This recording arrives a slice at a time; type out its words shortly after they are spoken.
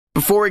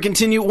Before we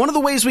continue, one of the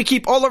ways we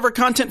keep all of our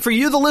content for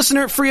you, the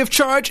listener, free of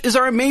charge is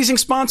our amazing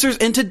sponsors,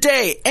 and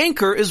today,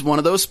 Anchor is one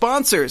of those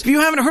sponsors. If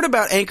you haven't heard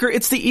about Anchor,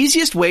 it's the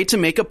easiest way to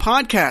make a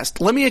podcast.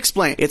 Let me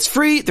explain. It's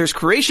free, there's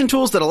creation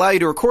tools that allow you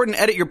to record and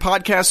edit your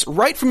podcasts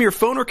right from your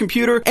phone or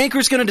computer.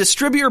 Anchor's going to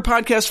distribute your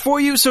podcast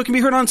for you so it can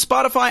be heard on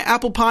Spotify,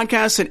 Apple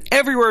Podcasts, and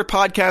everywhere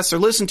podcasts are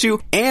listened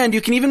to, and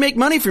you can even make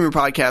money from your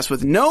podcast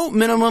with no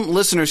minimum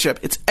listenership.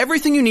 It's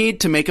everything you need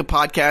to make a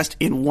podcast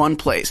in one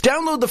place.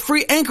 Download the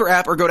free Anchor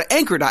app or go to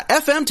anchor.fm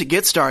to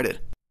get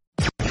started.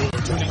 You're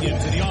tuning in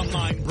to the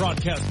online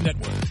broadcast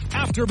network,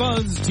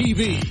 AfterBuzz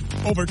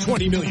TV. Over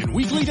 20 million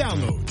weekly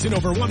downloads in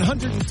over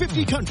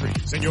 150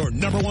 countries, and your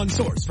number one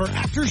source for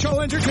after-show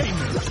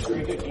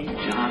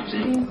entertainment.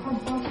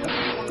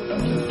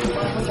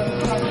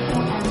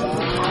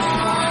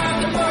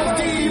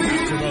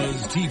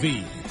 AfterBuzz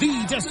TV,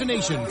 the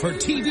destination for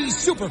TV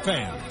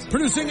superfans,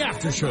 producing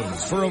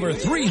aftershows for over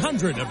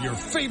 300 of your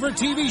favorite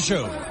TV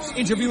shows,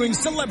 interviewing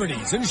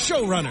celebrities and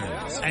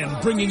showrunners,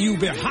 and bringing you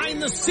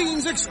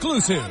behind-the-scenes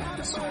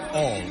exclusives.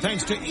 All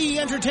thanks to E!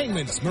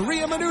 Entertainment's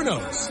Maria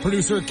Menounos,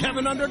 producer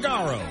Kevin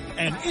Undergaro,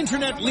 and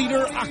internet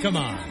leader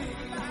Akamai.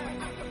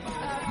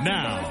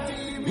 Now,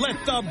 let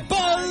the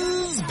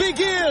buzz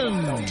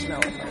begin!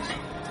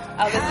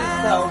 Oh, this is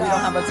so we don't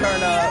have a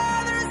turn up.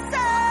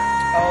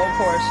 Oh,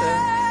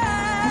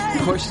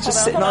 Portia. Portia's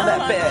just sitting on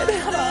that bed.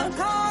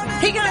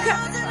 He gonna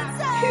come.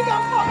 He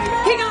gonna call me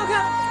back. He gonna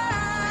come.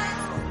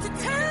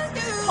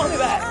 Call me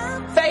back.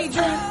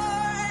 Phaedra.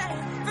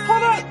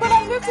 Hold on, but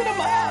I lifted him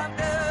up.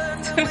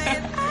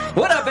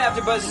 What up,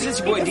 AfterBuzz? It's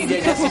your boy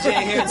DJ Jesse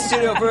J here in the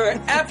studio for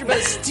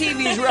AfterBuzz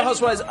TV's Real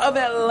Housewives of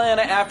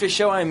Atlanta After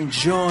Show. I'm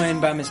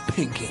joined by Miss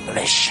Pink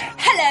English.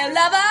 Hello,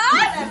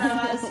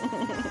 lovers.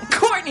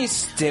 Courtney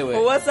Stewart.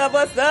 What's up?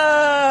 What's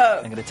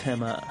up? I'm gonna turn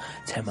my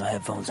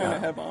headphones Turn on. the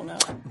headphone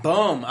out.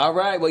 Boom. All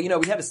right. Well, we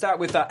had to start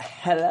with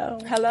hello.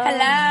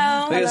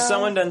 Hello. Because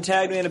someone done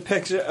tagged me in a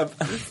picture of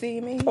You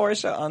see me?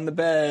 Portia on the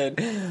bed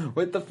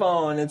with the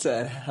phone and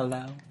said,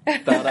 hello.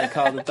 Thought I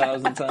called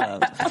 1,000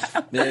 times.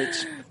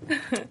 Bitch.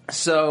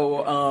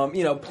 So,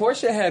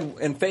 Portia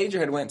and Phaedra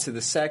had went to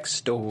the sex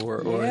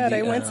store. Or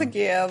They went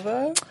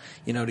together.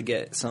 To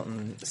get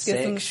something Get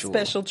sexual. some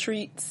special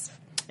treats.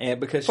 And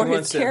because For she his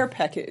wants care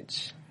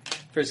package.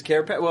 For his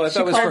care package? Well, I She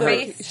thought it was called for her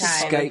it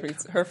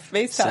Skype. her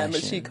FaceTime, but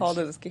she sessions. called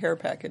it a care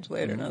package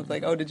later. And I was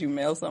like, oh, did you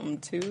mail something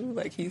too?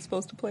 Like he's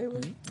supposed to play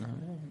with?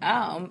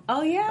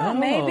 Oh yeah,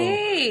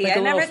 maybe. Like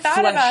I never thought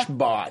flesh about.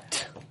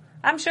 bot.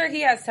 I'm sure he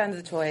has tons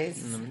of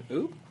toys.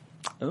 Ooh.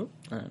 All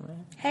right.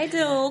 Hey,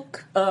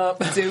 Duke.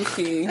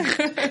 Dookie.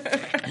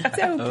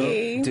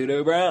 Dookie.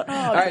 Doodoo Brown. Oh,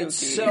 All right, Dookie.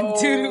 so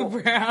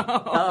Doodoo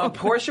Brown.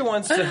 Portia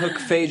wants to hook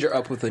Phaedra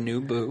up with a new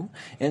boo,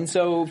 and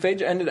so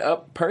Phaedra ended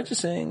up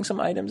purchasing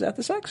some items at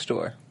the sex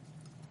store.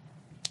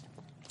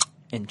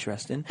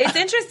 Interesting. It's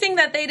interesting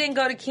that they didn't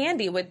go to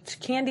Candy, which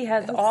Candy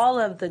has all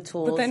of the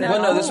tools. But then- and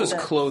Well, no, all this of was the-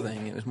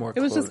 clothing. It was more It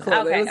clothing. was just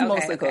clothing. Okay, It was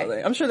mostly okay.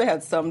 clothing. I'm sure they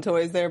had some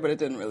toys there, but it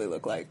didn't really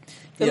look like.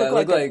 It looked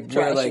like where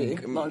trashy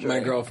like lingerie. my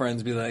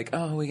girlfriends be like,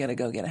 "Oh, we gotta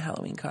go get a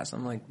Halloween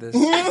costume." Like this,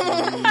 is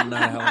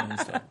not Halloween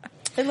stuff.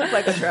 It looked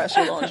like a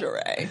trashy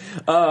lingerie.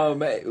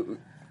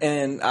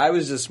 And I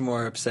was just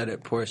more upset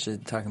at Portia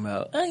talking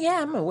about, "Oh yeah,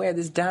 I'm gonna wear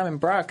this diamond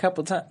bra a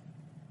couple times."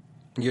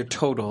 Your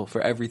total for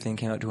everything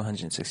came out to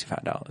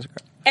 $165, girl.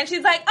 And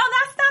she's like, "Oh,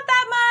 that's not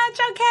that much,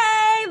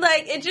 okay."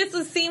 Like it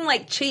just seemed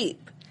like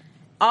cheap.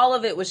 All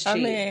of it was cheap. I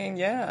mean,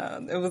 yeah,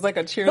 it was like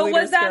a cheerleader. but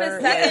was that skirt.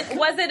 a second?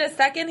 Was it a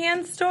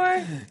secondhand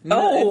store?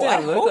 Oh, It I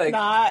didn't look hope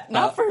like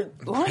not for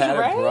padded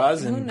lingerie.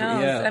 bras Who and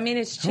knows? yeah. I mean,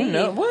 it's cheap. Who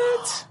knows?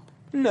 What?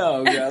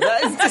 No, girl,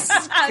 that is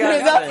disgusting.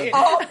 That's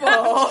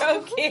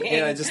awful. Okay.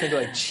 Yeah, I just think of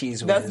like cheese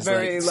That's whiz,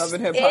 very like, Love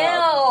and Hip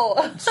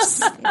Hop. Ew.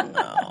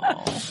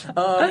 No.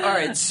 all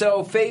right,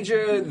 so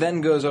Phaedra then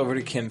goes over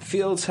to Kim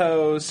Field's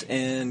house,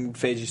 and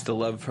Phaedra used to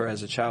love her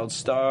as a child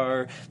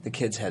star. The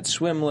kids had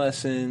swim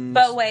lessons.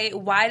 But wait,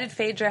 why did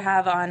Phaedra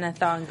have on a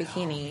thong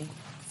bikini?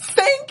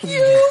 Thank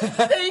you.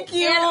 Thank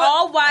you. And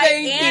all white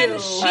Thank and you.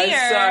 sheer.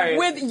 I'm sorry.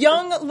 With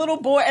young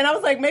little boy, and I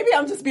was like, maybe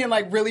I'm just being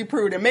like really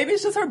prudent. Maybe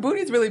it's just her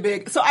booty's really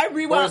big. So I Or is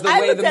rewound. the I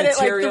way looked the at it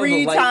like material, 3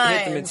 the light times.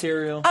 hit the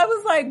material. I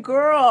was like,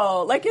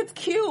 girl, like it's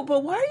cute,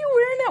 but why are you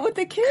wearing that with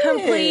the kids?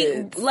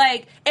 Complete,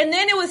 and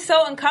then it was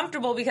so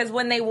uncomfortable because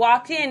when they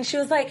walked in, she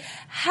was like,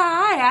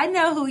 "Hi, I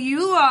know who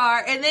you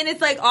are," and then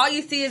it's like all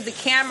you see is the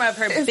camera of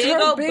her It's big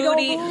her old big old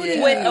booty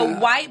booty. with a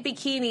white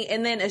bikini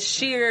and then a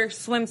sheer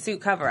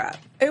swimsuit cover up,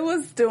 It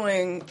was doing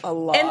a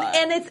lot.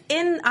 and it's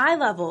in eye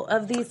level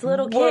of these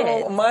little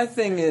kids. Well, my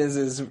thing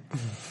is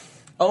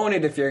own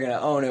it if you're going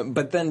to own it,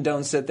 but then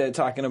don't sit there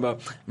talking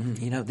about,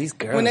 these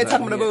girls. When they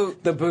talking out about here,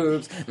 the the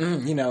boobs.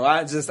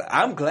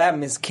 I'm glad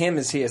Miss Kim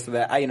is here so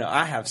that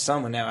I have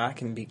someone now I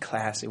can be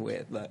classy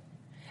with. Like,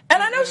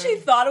 And I know she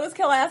thought it was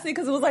classy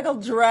because it was like a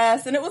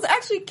dress, and it was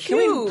actually can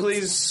cute. we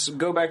please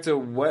go back to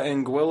what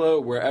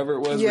Anguilla, wherever it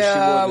was,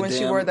 Yeah, where when she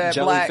she wore wore the that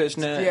damn black. jellyfish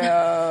net?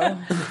 Yeah,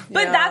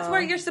 But that's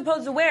where you're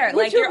supposed to wear it.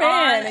 With Like your you're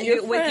man on and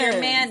your with your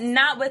friends. man,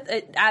 not with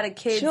at a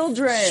kid's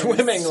children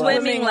Swimming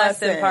swimming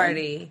lesson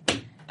party.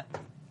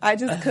 I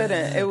just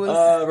couldn't. It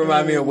was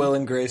remind me of Will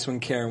and Grace when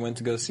Karen went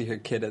to go see her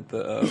kid at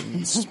the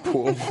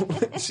pool.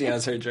 She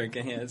has her drink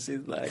in hand.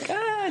 She's like,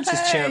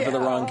 just cheering for the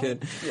wrong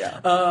kid. Yeah.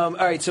 All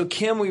right, so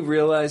Kim, we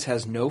realize,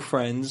 has no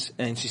friends,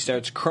 and she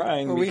starts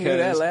crying because... We knew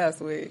that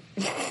last week.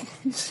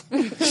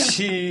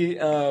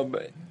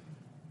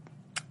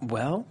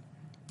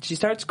 She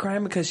starts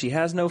crying because she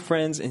has no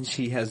friends and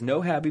she has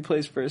no happy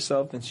place for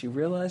herself, and she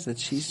realized that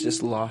she's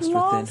just lost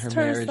within her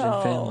marriage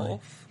and family.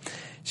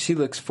 She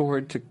looks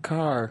forward to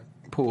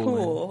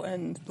pool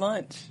and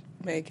lunch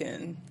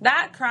making.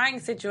 That crying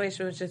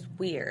situation was just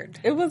weird.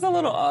 It was a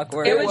little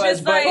awkward. It was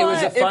just like,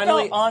 it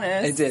felt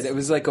honest. It did. It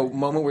was like a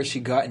moment where she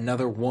got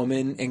another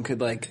woman and could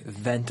like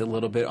vent a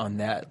little bit on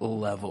that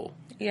level.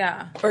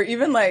 Yeah. Or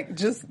even like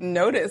just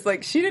notice,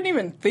 like she didn't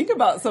even think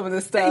about some of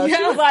this stuff. Yeah.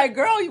 She was like,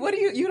 girl, what do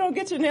you don't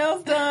get your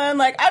nails done?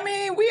 Like, I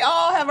mean, we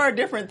all have our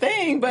different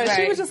thing, but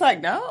she was just like,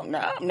 no,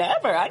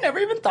 never. I never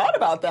even thought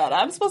about that.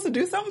 I'm supposed to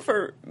do something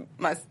for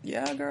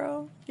yeah,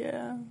 girl.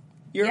 Yeah.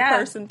 You're a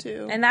person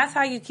too. And that's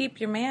how you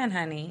keep your man,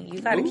 honey. You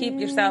got to keep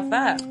yourself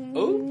up.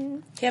 Ooh.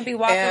 Can't be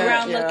walking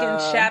around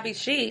looking shabby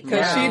chic.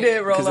 Because she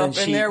did roll up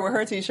in there with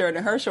her t-shirt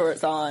and her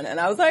shorts on. And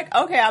I was like,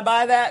 okay, I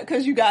buy that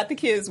because you got the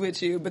kids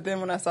with you. But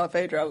then when I saw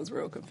Phaedra, I was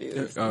real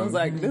confused. I was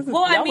like, this is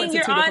well, I mean,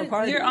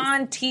 you're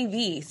on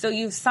TV. So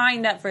you've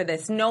signed up for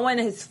this. No one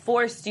has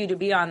forced you to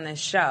be on this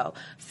show.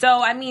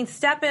 So, I mean,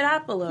 step it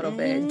up a little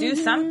bit. Do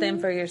something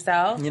for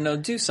yourself. You know,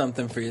 do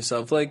something for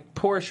yourself. Like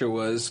Portia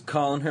was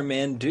calling her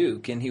man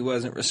Duke and he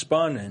wasn't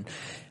responding.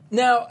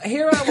 Now,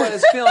 here I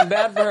was feeling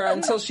bad for her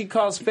until she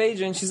calls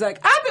Phaedra and she's like,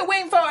 I've been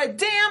waiting for a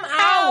damn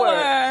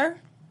hour.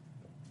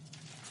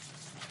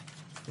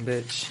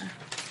 Bitch.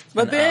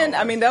 But then,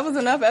 I mean, that was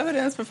enough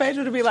evidence for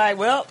Phaedra to be like,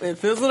 well, it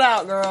fizzled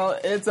out, girl.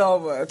 It's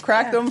over.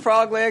 Crack them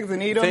frog legs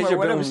and eat them or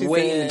whatever she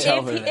said.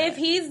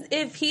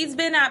 If he's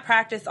been at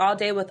practice all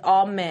day with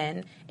all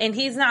men and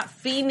he's not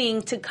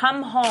fiending to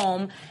come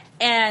home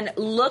and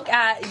look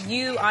at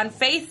you on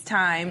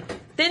FaceTime,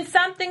 then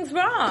something's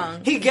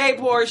wrong. He gay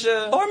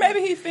Portia. Or maybe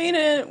he's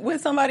fiending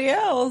with somebody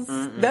else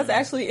that's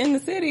actually in the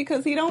city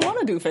because he don't want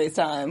to do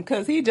FaceTime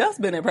because he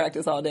just been in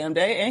practice all damn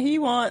day and he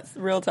wants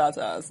real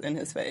tatas in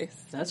his face.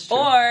 That's true.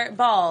 Or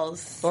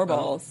balls. Or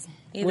balls.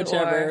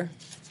 Whichever.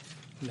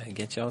 Better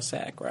get your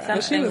sack right.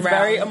 But she was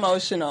very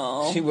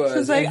emotional. She was. She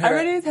was like, I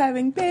already was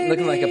having babies.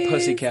 Looking like a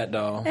pussycat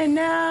doll. And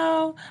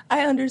now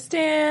I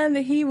understand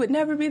that he would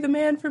never be the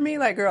man for me.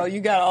 Like, girl,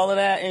 you got all of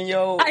that in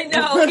your... I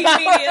know,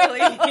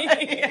 immediately.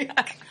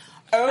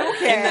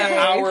 Okay. In that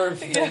hour of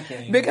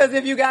thinking. Because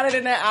if you got it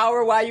in that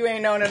hour, why you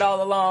ain't known it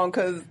all along?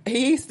 Because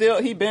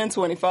he been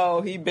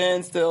 24. He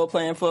been still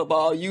playing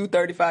football. You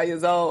 35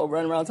 years old,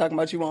 running around talking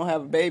about you won't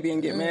have a baby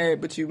and get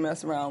married, but you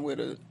mess around with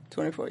a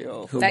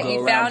 24-year-old. That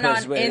you found on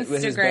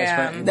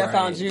Instagram. That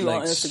found you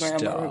on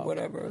Instagram or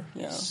whatever.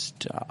 Yeah.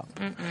 Stop.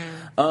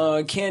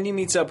 Candy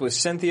meets up with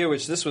Cynthia,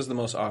 which this was the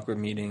most awkward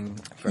meeting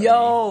for me.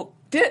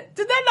 Did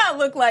that not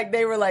look like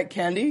they were like,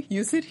 Candy,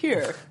 you sit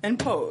here and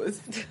pose?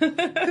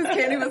 Because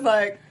Candy was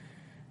like...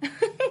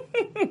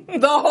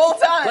 the whole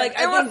time. Like,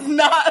 it was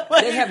not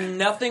like... They have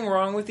nothing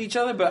wrong with each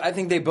other, but I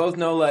think they both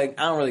know, like,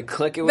 I don't really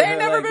click it with her. They've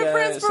never been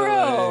friends for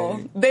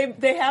real. Like...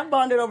 They have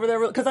bonded over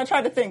their... Because I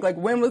tried to think, like,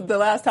 when was the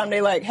last time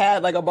they, like,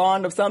 had, like, a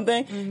bond of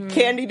something?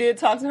 Candy did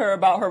talk to her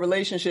about her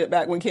relationship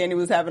back when Candy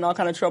was having all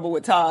kind of trouble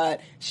with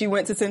Todd. She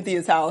went to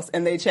Cynthia's house,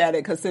 and they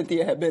chatted because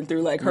Cynthia had been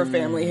through, like, her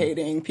family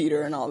hating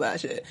Peter and all that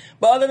shit.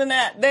 But other than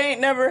that, they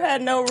ain't never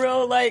had no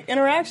real, like,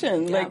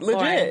 interaction. Yeah, like,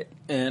 legit.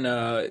 And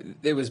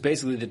it was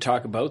basically to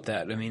talk about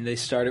that. I mean, they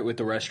started with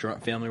the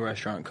family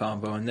restaurant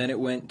combo, and then it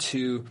went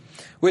to,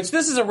 which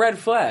this is a red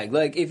flag.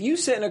 Like, if you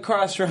sitting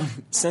across from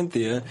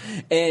Cynthia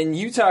and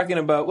you talking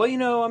about, well, you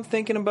know, I'm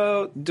thinking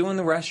about doing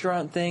the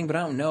restaurant thing, but I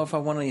don't know if I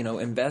want to, you know,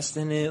 invest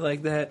in it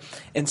like that.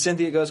 And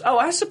Cynthia goes, oh,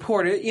 I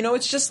support it. You know,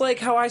 it's just like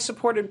how I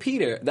supported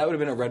Peter. That would have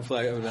been a red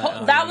flag.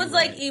 That was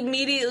like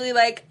immediately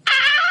like,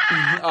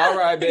 ah! All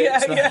right,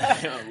 bitch.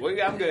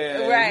 Yeah. I'm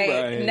good.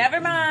 Right.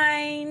 Never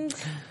mind.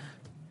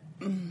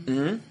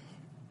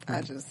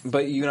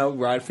 But, you know,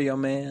 ride for your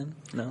man?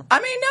 No?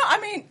 I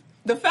mean,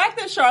 the fact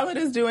that Charlotte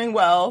is doing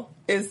well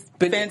is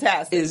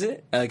fantastic. Is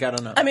it? Like, I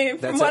don't know. I mean,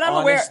 from what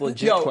I'm aware,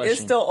 it's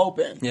still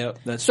open. Yep,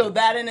 that's so true.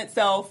 that in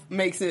itself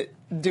makes it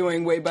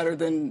doing way better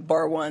than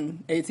Bar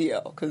 1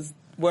 ATL. Because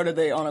what are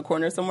they, on a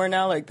corner somewhere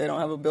now? Like, they don't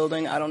have a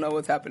building? I don't know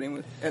what's happening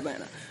with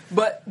Atlanta.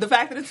 But the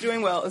fact that it's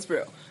doing well is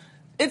real.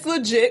 It's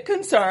legit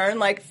concern.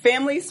 Like,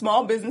 family,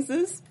 small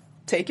businesses...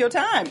 Take your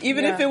time.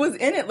 Even if it was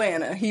in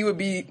Atlanta, he would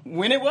be,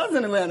 when it was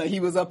in Atlanta,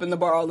 he was up in the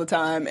bar all the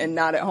time and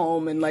not at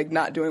home and like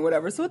not doing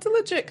whatever. So it's a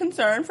legit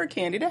concern for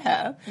Candy to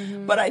have.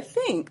 But I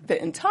think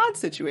that in Todd's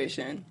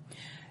situation,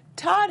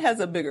 Todd has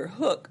a bigger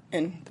hook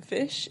in the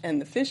fish, and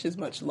the fish is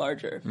much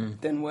larger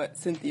than what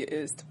Cynthia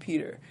is to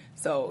Peter.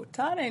 So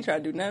Todd ain't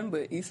trying to do nothing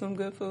but eat some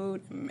good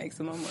food and make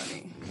some more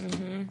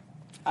money.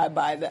 I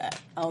buy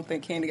that. I don't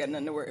think Candy got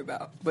nothing to worry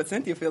about. But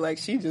Cynthia feel like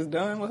she just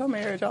done with her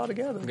marriage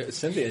altogether.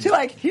 Cynthia, she's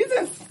like, he's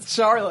in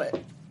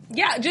Charlotte.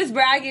 Yeah, just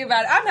bragging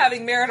about it. I'm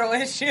having marital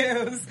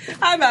issues.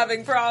 I'm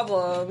having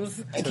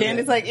problems. And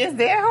Candy's like, is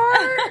that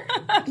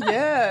hard?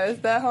 Yeah,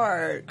 it's that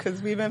hard.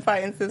 Because we've been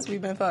fighting since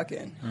we've been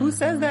fucking. Who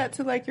says that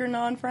to, like, your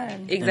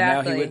non-friend? Exactly.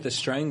 And now he with the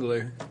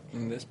strangler.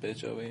 And this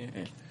bitch over here.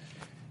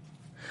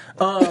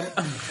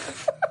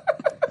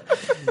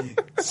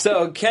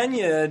 So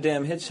Kenya,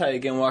 damn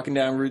hitchhiking, walking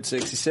down Route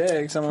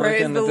 66. I'm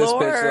Praise looking the at this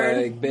Lord.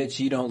 bitch like, bitch,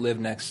 you don't live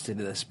next to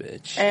this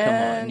bitch. And,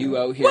 come on, you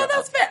out here. Well,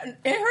 that's fair.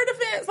 In her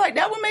defense, like,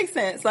 that would make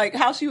sense. Like,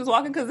 how she was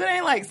walking, because it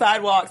ain't like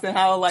sidewalks and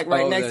how, like,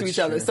 right next to each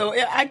other. So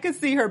I could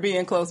see her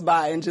being close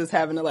by and just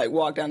having to, like,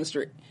 walk down the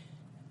street.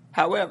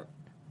 However,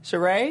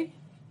 Sheree,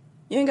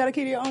 you ain't got a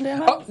key to your own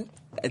damn house? Oh,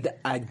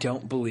 I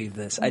don't believe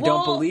this. I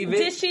don't believe it.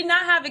 Did she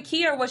not have a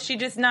key, or was she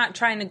just not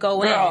trying to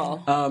go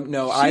in?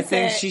 No, I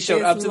think she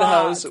showed up to the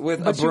house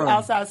with a broom. You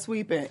outside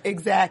sweeping.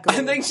 Exactly.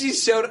 I think she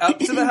showed up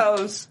to the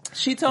house.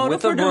 She told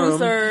with the a broom,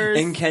 producers.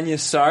 and Kenya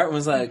saw it and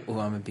was like, oh,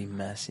 I'm going to be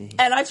messy.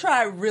 And I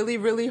tried really,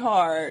 really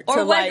hard or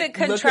to, was like, it look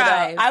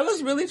contrived? it up. I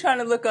was really trying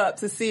to look up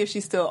to see if she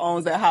still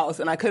owns that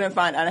house, and I couldn't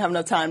find. I didn't have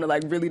enough time to,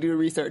 like, really do the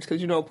research,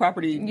 because, you know,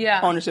 property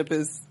ownership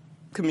is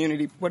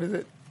community, what is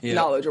it? Yeah.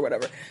 Knowledge or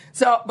whatever.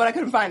 So, but I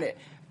couldn't find it.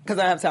 Because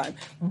I have time.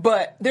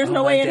 But there's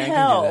no way in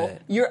hell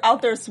you're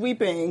out there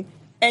sweeping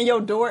and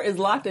your door is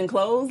locked and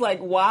closed. Like,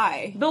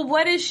 why? But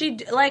what is she...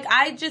 Like,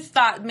 I just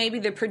thought maybe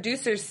the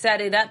producers set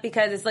it up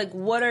because it's like,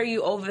 what are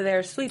you over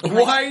there sweeping?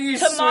 Like, why are you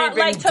sweeping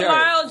like, dirt?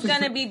 tomorrow's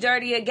going to be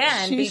dirty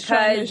again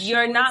because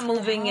you're not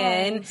moving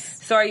in.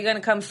 So are you going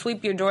to come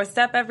sweep your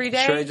doorstep every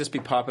day? Should I just be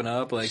popping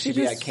up? Like, she'd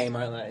be at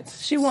Kmart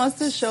lights. She wants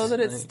to show that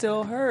it's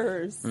still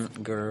hers.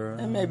 Girl.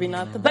 And maybe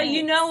not the But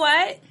you know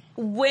what?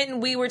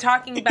 When we were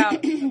talking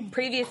about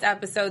previous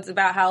episodes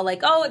about how,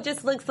 like, oh, it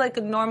just looks like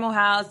a normal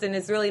house and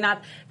it's really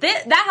not.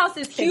 That house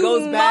is humongous. It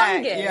goes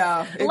back.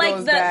 Yeah, it like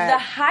goes the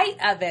height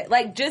of it,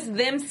 like just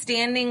them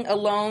standing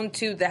alone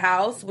to the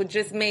house would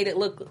just made it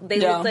look. They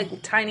looked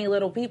like tiny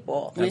little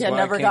people. We had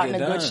never gotten a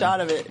good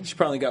shot of it. She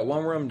probably got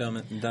one room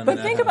done. But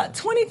think about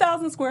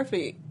 20,000 square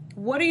feet.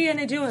 What are you going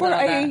to do with for all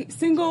a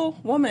single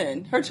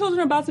woman? Her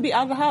children are about to be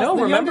out of the house. No,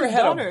 the remember it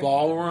had daughter. a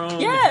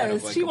ballroom?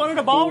 Yes, she wanted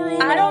a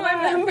ballroom. I don't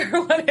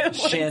remember what it was.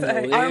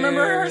 Chandeliers. I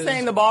remember her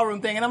saying the ballroom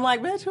thing, and I'm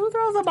like, bitch, who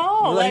throws a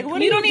ball? Like,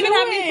 what you are don't you even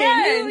doing? have any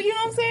friends. You know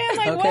what I'm saying?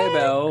 Like, okay, what?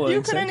 Belle,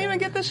 You couldn't even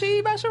get the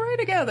She by Sheree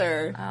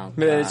together. Oh,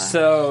 bitch,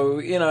 so,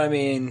 you know, I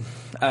mean,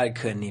 I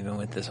couldn't even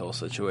with this whole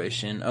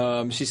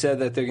situation. She said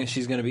that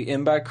she's going to be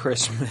in by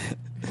Christmas.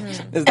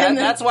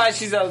 That's why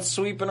she's out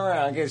sweeping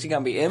around, because she's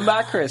going to be in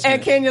by Christmas.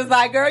 And Kenya's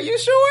like, girl, you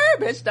sure?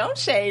 Bitch, don't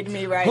shade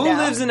me now. Who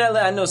lives in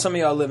Atlanta? I know some of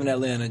y'all live in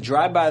Atlanta.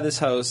 Drive by this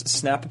house,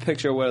 snap a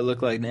picture of what it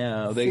looked like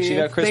now. She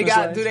got Christmas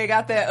lights? Do they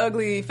got that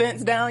ugly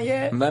fence down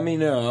yet? Let me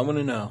know. I want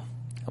to know.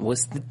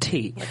 What's the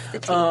tea?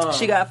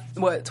 She got,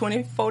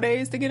 24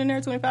 days to get in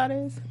there? 25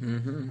 days?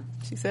 Mm-hmm.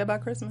 She said by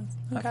Christmas.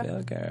 Okay. I feel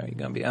like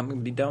I'm going to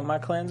be done with my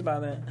cleanse by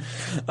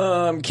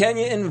then.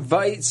 Kenya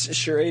invites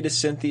Sheree to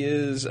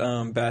Cynthia's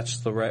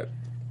bachelorette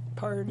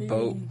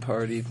boat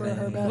party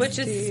thing. Which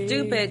is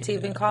stupid to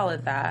even call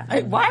it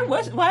that. Why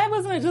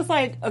wasn't it just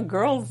like a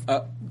girl's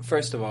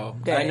First of all,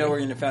 day? I know we're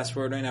going to fast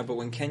forward right now, but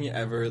when Kenya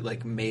ever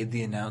made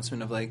the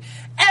announcement of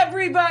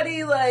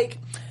everybody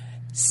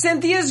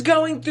Cynthia's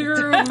going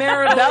through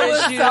marital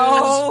that issues.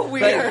 Was so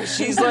weird.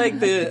 She's like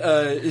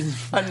the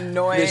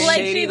annoying, the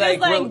shady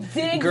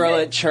girl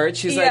at church.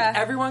 She's like,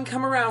 everyone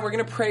come around. We're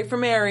gonna pray for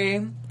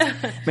Mary.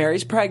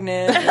 Mary's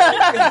pregnant.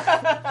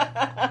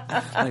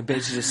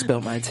 Bitch, you just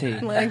spilled my tea.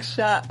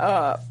 Shut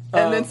up.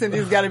 And then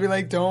Cynthia's got to be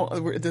like, don't.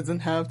 It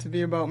doesn't have to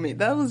be about me.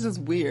 That was just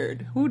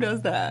weird. Who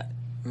does that?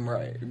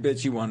 Right.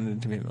 Bitch, you wanted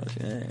it to be about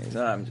you.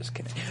 No, I'm just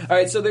kidding. All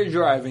right, so they're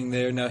driving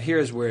there. Now,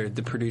 here's where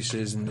the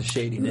producers and the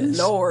shadiness.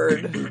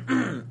 Lord.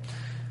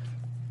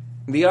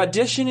 The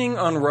auditioning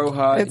on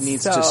Roja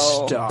needs to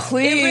stop.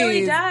 Please. It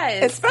really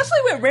does. Especially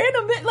with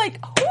random who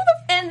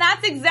the and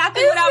that's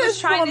exactly what I was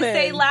trying to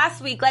say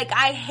last week.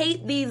 I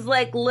hate these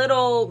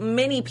little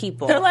mini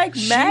people. They're like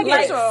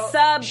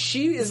maggots.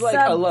 She is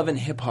a Love and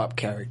Hip Hop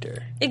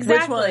character.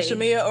 Exactly. Which one,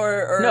 Shamia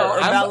or no?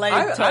 Ballet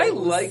I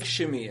like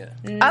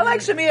Shamia. I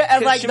like Shamia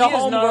as the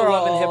homegirl. Not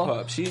Love and Hip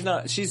Hop. She's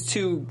not. She's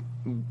too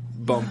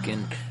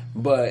bumpkin.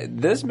 But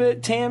this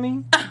bit,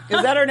 Tammy,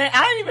 is that her name?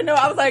 I didn't even know.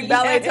 I was like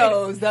ballet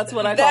toes. That's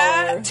what I call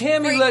her.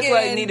 Tammy looks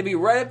like need to be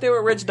right up there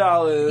with Rich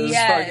Dollars,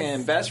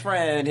 fucking best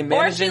friend, and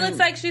or she looks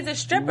like she's a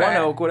stripper. One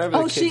Oak, whatever.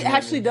 Oh, she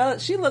actually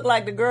does. She looked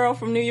like the girl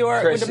from New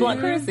York with the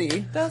blonde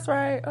Chrissy. That's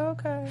right.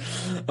 Okay.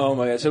 Oh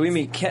my god! So we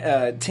meet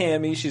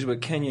Tammy. She's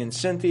with Kenya and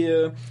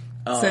Cynthia.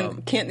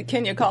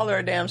 Kenya called her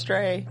a damn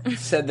stray.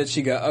 Said that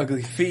she got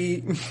ugly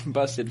feet,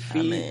 busted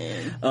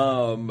feet.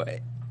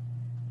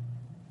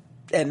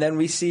 And then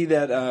we see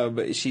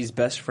that she's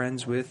best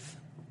friends with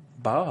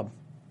Bob,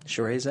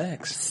 Sheree's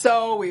ex.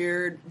 So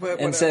weird, but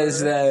and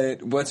says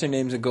that what's her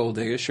name's a gold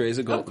digger. Sheree's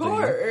a gold digger. Of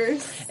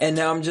course. And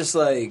now I'm just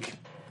like,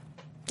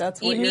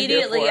 that's what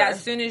immediately you're here for.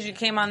 As soon as you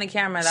came on the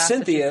camera. That's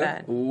Cynthia, what she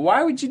said.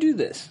 Why would you do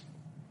this?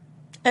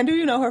 And do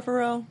you know her for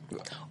real?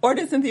 Or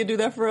did Cynthia do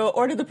that for real?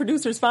 Or did the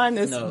producers find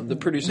this? No, the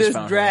producers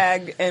found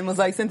drag her. And was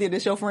like, Cynthia,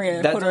 this your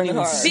friend. That put her in the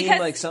car. seem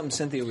like something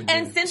Cynthia would do.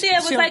 And Cynthia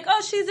was like,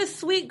 "Oh, she's a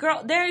sweet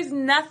girl. There's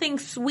nothing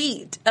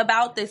sweet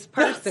about this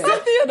person.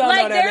 Cynthia don't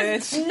like, know that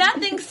there's bitch.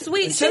 nothing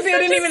sweet. Cynthia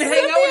didn't even hang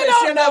out with Cynthia her.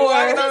 She don't know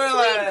her.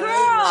 Sweet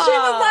girl. She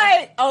was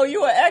like, "Oh,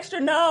 you an extra?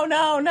 No.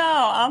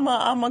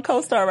 I'm a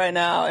co-star right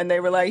now." And they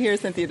were like, "Here,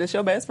 Cynthia, this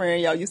your best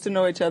friend. Y'all used to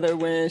know each other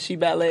when she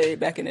balleted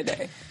back in the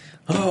day."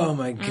 Oh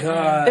my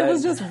god! It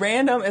was just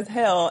random as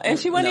hell, and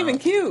she wasn't even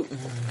cute.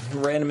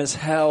 Random as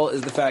hell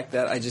is the fact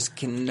that I just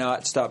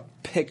cannot stop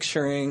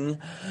picturing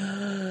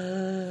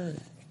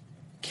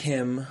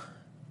Kim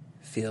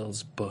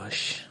feels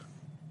bush.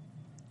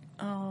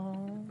 Oh,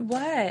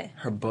 What?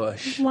 Her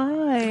bush.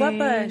 why? What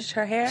bush?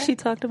 Her hair? She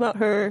talked about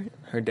her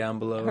down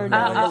below. Her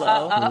down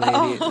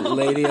below.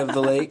 Lady of the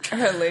lake.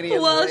 her lady.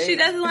 Of Well, the she lake.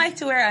 doesn't like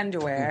to wear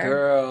underwear.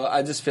 Girl,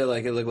 I just feel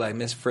like it looked like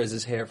Miss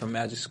Frizz's hair from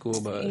Magic School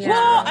Bus. Yeah.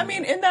 Well, I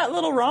mean, in that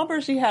little romper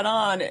she had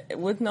on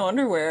with no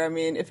underwear, I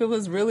mean, if it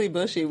was really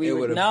bushy, we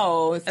would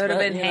know. It would have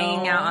been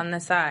hanging out on the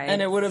side.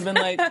 and it would have been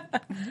like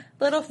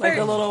little fur. like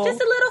a little, just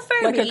a little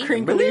furby. like a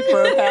crinkly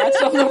fur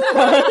patch on the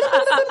front.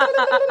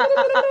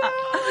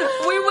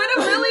 We would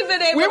have really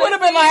been able We to would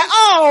have been like,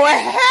 oh,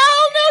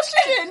 hell no,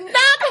 she did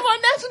not come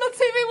on national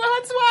TV with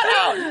her twat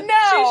out.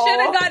 No. She should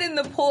have got in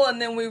the pool,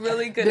 and then we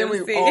really could have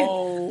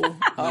seen.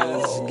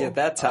 Let's get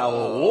that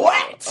towel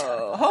wet.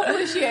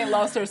 Hopefully she ain't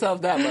lost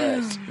herself that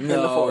much in the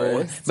No,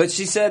 forest. but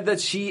she said that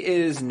she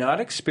is not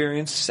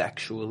experienced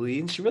sexually,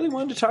 and she really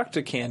wanted to talk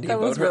to Candy That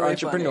about was her really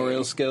entrepreneurial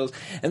funny. skills.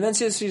 And then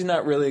says she's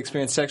not really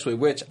experienced sexually,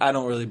 which I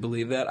don't really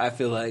believe that. I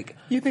feel like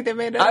You think they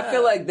made that I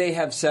feel up? like they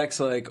have sex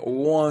like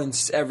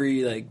once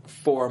every like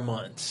 4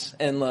 months,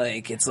 and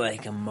like it's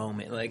like a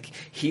moment. Like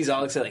he's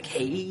all excited, like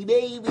 "Hey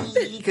baby,"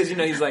 because you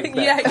know he's like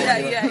that.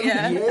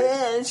 Yeah.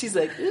 Yeah, and she's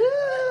like,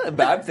 "Ugh."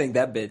 But I think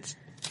that bitch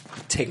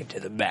take it to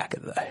the back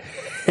of the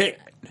head.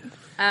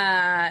 No.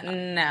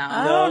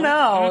 I don't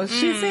know.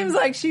 She seems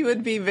like she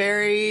would be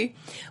very,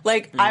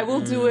 like, I will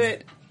do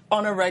it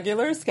on a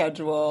regular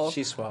schedule.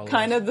 She swallows.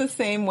 Kind of the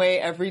same way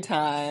every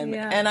time.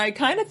 Yeah. And I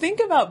kind of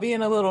think about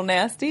being a little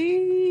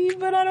nasty,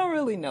 but I don't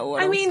really know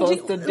what I'm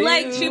supposed to do.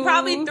 like, she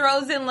probably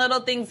throws in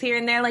little things here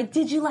and there, like,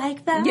 did you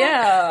like that?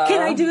 Yeah.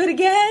 Can I do it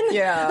again?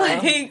 Yeah.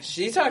 Like,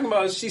 She's talking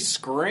about she's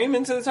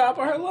screaming to the top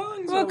of her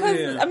lungs. Well, over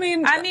here. because, I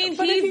mean, but if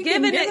he's he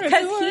giving can it give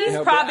because to her- he's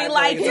Yeah, probably but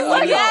like, it's yeah.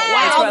 like a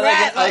wild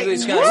rat, like,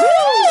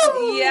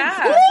 Woo!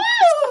 Yeah.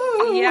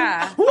 Woo!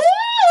 Yeah. Woo!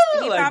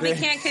 He Like probably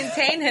that. can't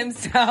contain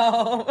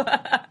himself.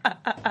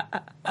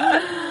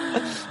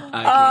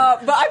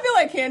 But I feel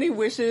like Candy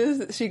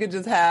wishes she could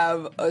just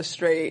have a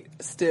straight,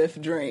 stiff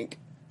drink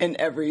in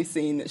every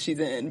scene that she's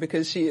in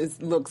because she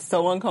looks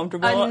so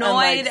uncomfortable and Annoyed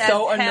like,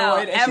 so as hell.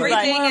 annoyed. And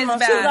Everything she's like,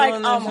 is She's bad. like,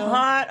 I'm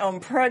hot, I'm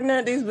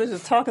pregnant. These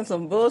bitches talking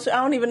some bullshit.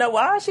 I don't even know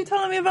why is she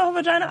telling me about her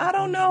vagina. I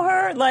don't know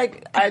her.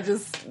 Like, I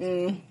just,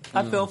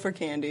 I feel for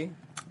Candy.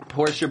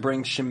 Portia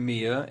brings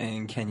Shamia,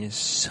 and Kenya's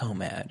so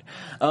mad.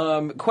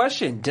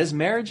 Question: does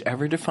marriage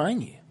ever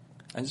define you?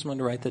 I just wanted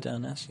to write that down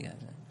and ask you guys.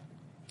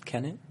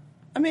 Can it?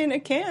 I mean,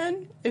 it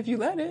can if you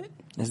let it.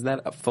 Is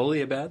that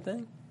fully a bad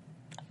thing?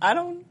 I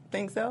don't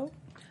think so.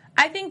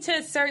 I think to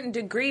a certain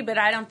degree, but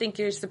I don't think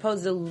you're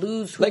supposed to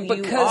lose who Like you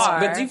because, are.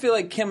 but do you feel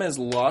like Kim has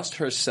lost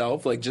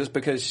herself? Like just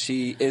because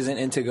she isn't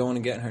into going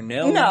and getting her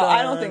nails No, done?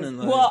 I don't think. and,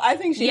 like- Well, I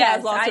think she Yes,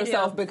 has lost I do.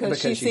 herself because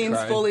she she seems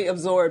cried. fully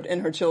absorbed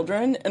in her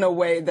children in a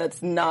way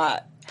that's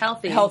not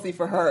Healthy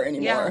for her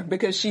anymore Yeah.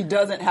 because she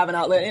doesn't have an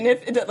outlet. And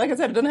if, like I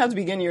said, it doesn't have to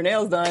be getting your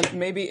nails done.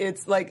 Maybe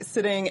it's like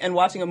sitting and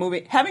watching a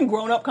movie. Having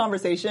grown-up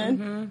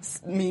conversation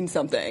means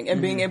something, and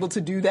being able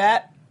to do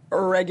that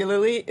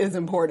regularly is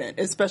important,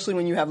 especially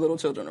when you have little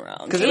children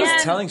around. Because it was And-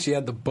 telling she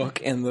had the book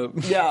and the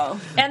Yeah.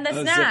 and the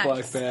a snacks.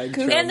 Ziploc bag.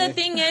 And the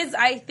thing is,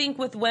 I think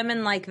with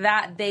women like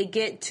that, they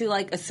get to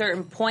like a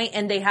certain point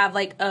and they have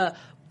like a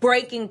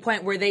breaking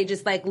point where they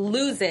just like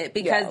lose it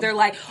because Yeah. they're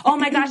like, oh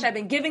my gosh, I've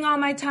been giving all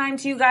my time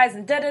to you guys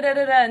and da da da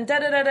da da and da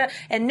da da da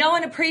and no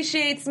one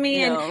appreciates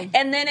me Yeah.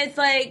 and then it's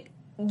like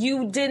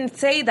you didn't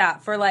say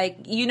that for like,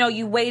 you know,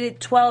 you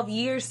waited 12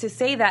 years to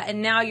say that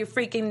and now you're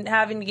freaking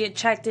having to get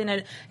checked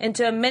into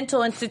a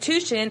mental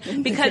institution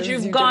because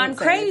you've you gone didn't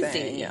say crazy.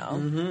 anything,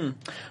 yeah.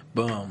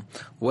 Boom.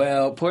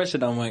 Well, Portia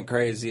done went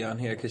crazy on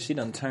here because she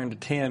done turned to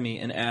Tammy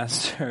and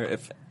asked her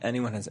if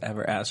anyone has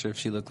ever asked her if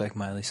she looked like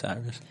Miley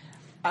Cyrus.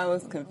 I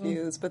was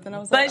confused, but then I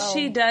was But like, oh.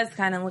 she does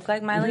kind of look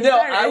like Miley No,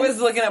 Cyrus. I was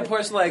looking at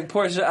Portia like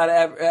Portia. I'd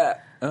ever.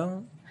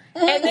 Oh.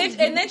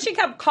 And then she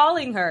kept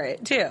calling her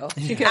it too.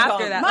 She kept after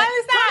calling, that, "Miley,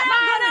 like, stop,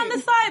 go down Miley."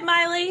 the slide,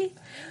 Miley.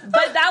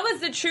 But that was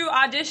the true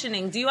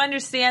auditioning. Do you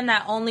understand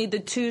that only the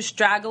two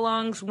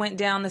straggalongs went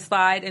down the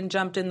slide and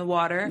jumped in the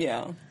water?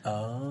 Yeah.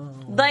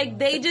 Like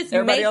they just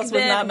Everybody make else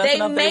was not them. messing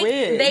They up their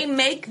wig. they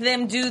make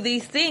them do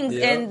these things,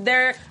 Yeah. and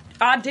they're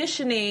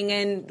auditioning.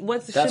 And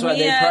what's That's Shamia? why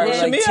they probably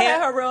and- like Shamia Tam-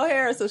 had her real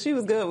hair, so she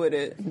was good with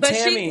it. but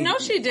Tammy,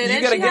 she didn't.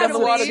 You gotta She get had in the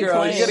a water, wig.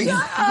 girl. You gotta get.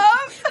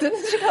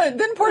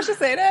 Didn't Portia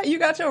say that? You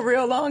got your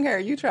real long hair.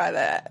 You try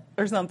that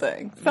or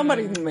something.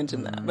 Somebody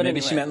mentioned that. But maybe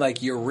anyway. she meant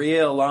like you're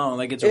real long,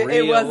 like it's real long.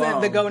 It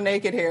wasn't the go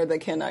naked hair that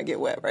cannot get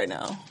wet right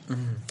now.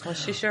 Well,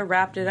 she sure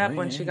wrapped it up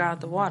when she got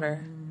out the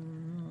water.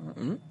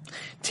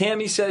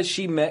 Tammy says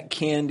she met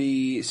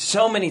Candy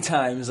so many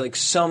times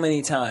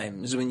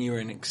when you were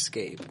in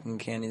Escape. And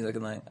Candy's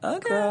looking like,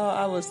 okay. Girl,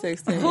 I was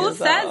 16 Who years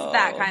says old.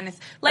 that kind of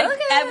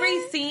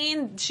every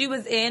scene she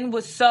was in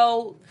was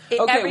so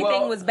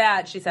everything was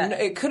bad, she said.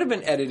 It could have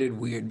been edited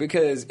weird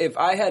because if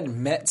I had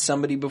met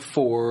somebody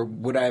before,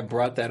 would I have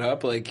brought that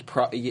up? Like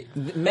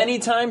many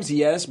times,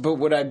 yes, but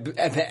would I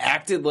have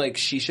acted like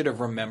she should have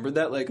remembered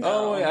that? Like,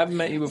 oh, I've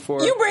met you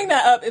before. You bring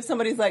that up if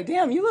somebody's like,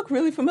 damn, you look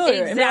really familiar.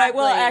 Exactly. And they're like,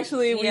 well,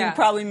 actually, we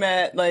probably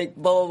met like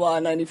blah, blah, blah,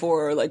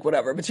 94 or like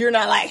whatever. But you're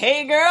not like,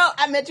 hey, girl,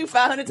 I met you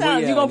 500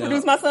 times. You gonna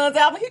produce my son's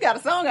album? He got a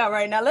song out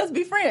right now. Let's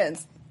be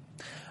friends.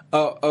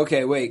 Oh,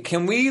 okay, wait.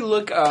 Can we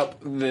look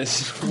up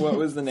this? What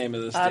was the name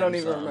of this I don't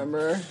even song?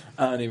 remember.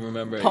 I don't even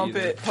remember Pump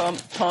either. it, pump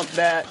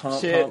that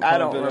shit. Pump I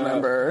don't it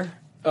remember.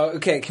 Oh,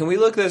 okay, can we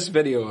look this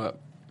video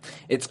up?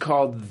 It's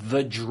called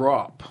The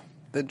Drop.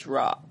 The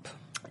Drop.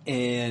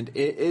 And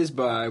it is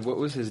by, what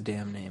was his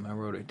damn name? I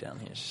wrote it down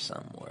here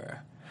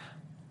somewhere.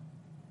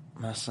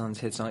 My son's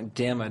hit song.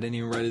 Damn, I didn't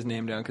even write his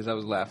name down because I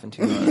was laughing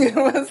too much. It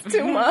was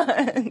too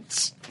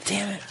much.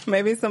 Damn it.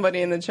 Maybe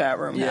somebody in the chat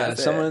room has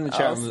it. Someone in the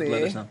chat I'll room see.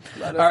 let us know.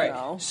 Let us All right,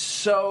 know.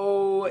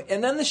 so,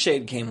 and then the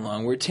shade came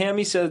along where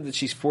Tammy said that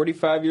she's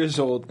 45 years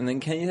old, and then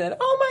Kenya said,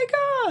 oh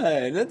my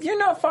God, you're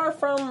not far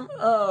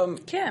from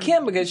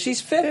Kim because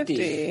she's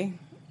 50.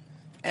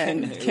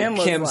 And Kim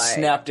was like,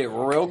 snapped it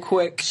real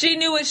quick. She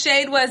knew what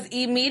shade was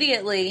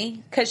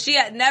immediately because she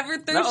had never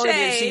threw Not only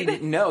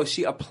shade. did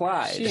she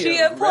applied. She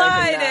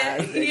applied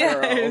recognized it.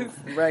 Yes.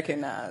 Yes.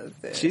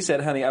 Recognized it. She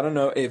said, honey, I don't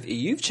know if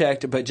you've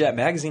checked, but Jet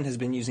Magazine has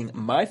been using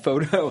my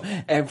photo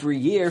every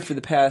year for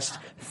the past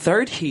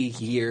 30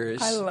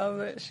 years. I love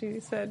it.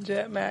 She said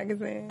Jet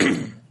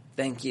Magazine.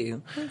 Thank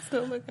you. I'm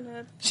still looking at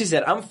it. She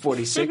said, I'm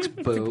 46,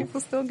 Do boo. people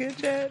still get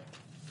Jet?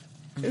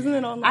 Isn't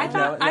it online? I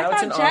thought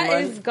it's an Jet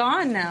online- is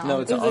gone now. No,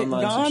 it's is an it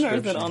online gone or is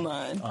subscription. it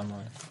online?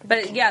 Online.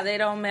 But yeah, they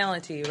don't mail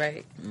it to you,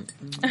 right?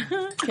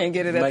 Can't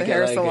get it at Might the get,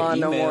 hair like, salon an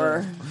no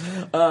email.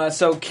 more.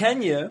 So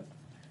Kenya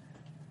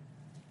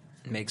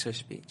makes her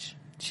speech.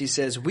 She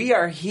says, we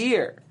are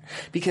here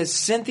because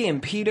Cynthia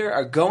and Peter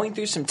are going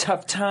through some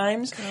tough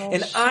times,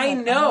 and I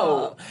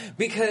know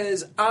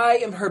because I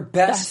am her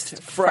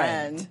best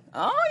friend.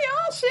 Oh,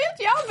 y'all shit.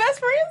 Y'all best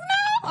friends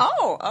now?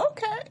 Oh,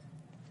 okay.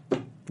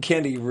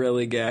 Candy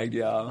really gagged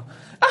y'all.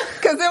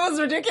 Because it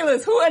was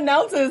ridiculous. Who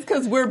announces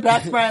because we're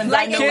best friends?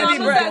 Like, I know it's what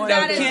almost you're as doing.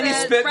 bad as Candy a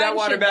spit that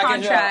water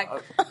friendship back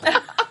in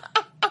contract.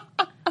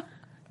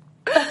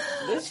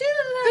 Did she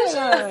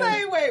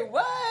say, wait,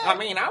 what? I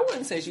mean, I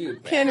wouldn't say she was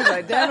bad. Candy's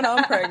like, damn it,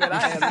 I'm pregnant.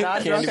 I am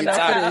not drunk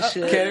enough for this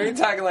shit. Candy be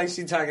talking like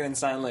she's talking in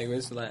sign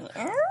language. Like,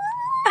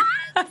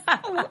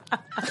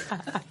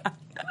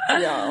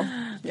 Yo.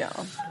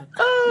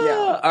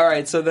 all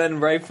right, so then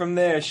right from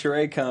there,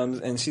 Sheree comes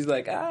and she's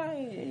like,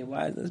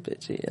 why is this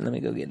bitch here? Let me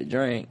go get a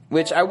drink.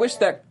 Which I wish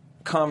that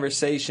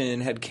conversation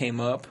had came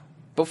up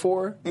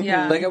before.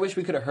 Yeah. Like, I wish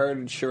we could have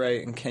heard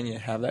Sheree and Kenya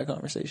have that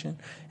conversation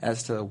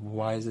as to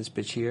why is this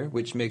bitch here,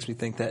 which makes me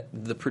think that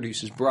the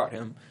producers brought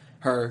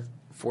her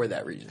for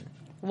that reason.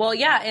 Well,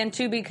 yeah, and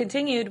to be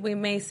continued, we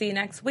may see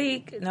next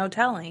week, no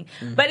telling.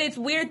 But it's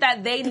weird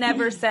that they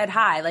never said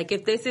hi. Like,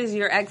 if this is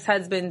your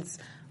ex-husband's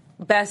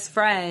best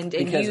friend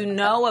and Because you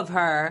know of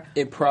her,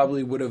 it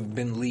probably would have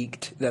been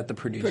leaked that the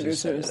producers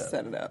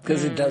set it up.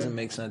 Because it doesn't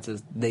make sense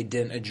as they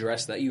didn't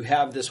address that. You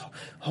have this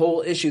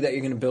whole issue that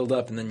you're going to build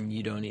up and then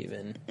you don't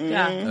even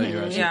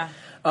address it.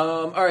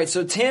 All right,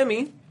 so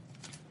Tammy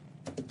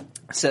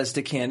says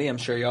to Candy, I'm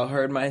sure y'all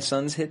heard my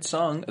son's hit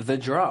song, The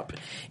Drop.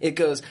 It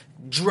goes,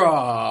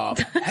 drop.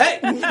 Hey!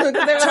 They were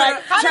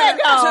like, how'd that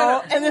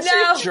go? And then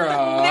she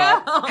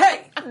drop. No.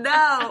 Hey!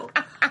 no.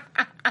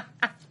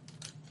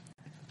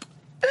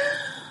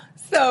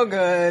 so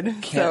good.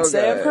 Can't so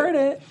say good. I've heard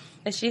it.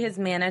 Is she his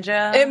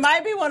manager? It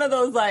might be one of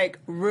those like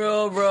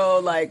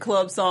real like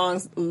club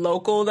songs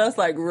local that's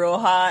like real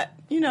hot.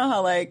 You know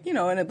how like, in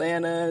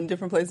Atlanta and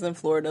different places in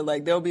Florida,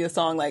 like there'll be a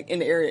song like in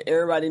the area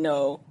everybody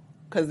know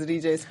because the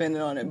DJ's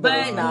spinning on it,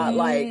 but it's not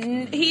like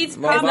he's it's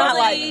not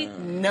probably like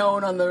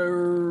known on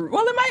the.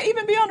 Well, it might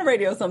even be on the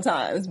radio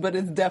sometimes, but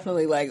it's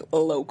definitely like a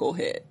local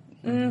hit.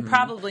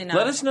 probably not.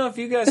 Let us know if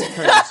you guys have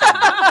heard this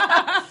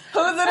song.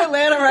 Who's in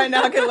Atlanta right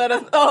now can let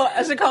us. Oh,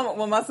 I should call.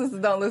 Well, my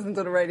sisters don't listen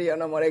to the radio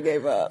no more. They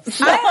gave up.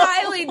 So, I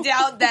highly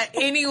doubt that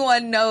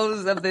anyone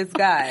knows of this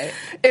guy.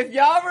 if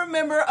y'all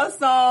remember a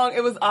song,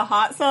 it was a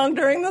hot song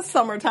during the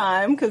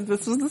summertime because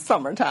this was the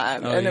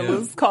summertime, and it yeah.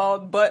 was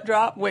called "Butt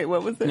Drop." Wait,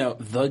 what was it? No,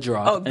 The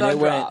Drop. Oh, And The it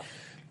Drop.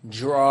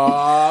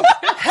 Drop.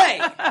 Hey!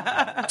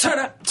 Turn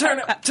up.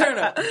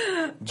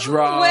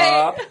 Drop.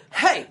 Wait.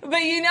 Hey!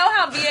 But you know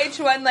how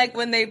VH1, like,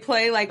 when they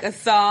play, like, a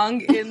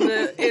song in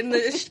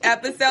the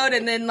episode,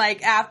 and then,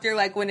 like, after,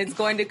 like, when it's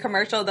going to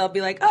commercial, they'll be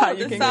like, oh,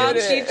 the song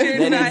featured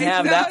They didn't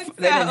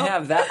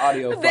have that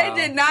audio file. They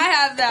did not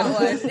have that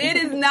one. It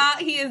is not,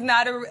 he is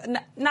not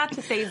not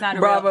to say he's not a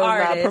Bravo's real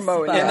artist. not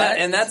promoting but-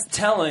 And that's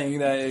telling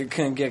that it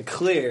couldn't get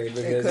cleared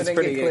because it's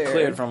pretty get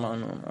cleared from.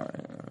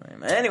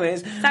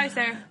 Anyways. Sorry,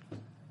 sir.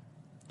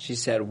 She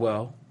said,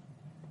 well,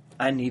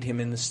 I need him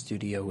in the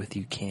studio with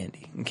you,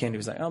 Candy. And Candy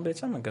was like, oh,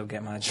 bitch, I'm going to go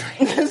get my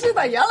drink. She's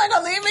like, y'all ain't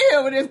gonna leave me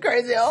here with this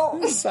crazy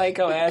old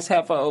Psycho ass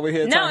heifer over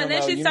here. No, and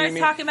then she starts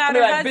talking about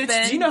her husband.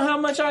 Bitch, do you know how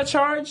much I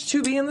charge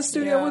to be in the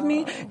studio with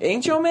me?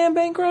 Ain't your man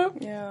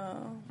bankrupt? Yeah.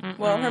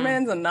 Well, her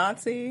man's a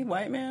Nazi,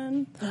 white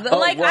man. I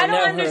don't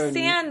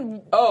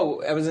understand. I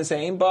was going to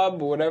say, ain't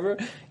Bob or whatever.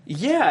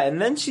 Yeah,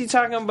 and then she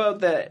talking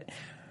about that.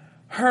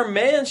 Her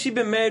man, she'd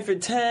been married for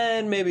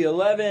 10, maybe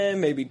 11,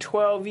 maybe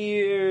 12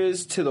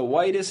 years to the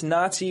whitest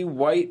Nazi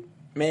white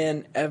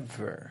man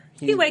ever.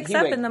 He wakes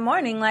up in the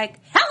morning like,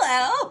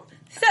 hello,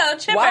 so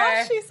chipper.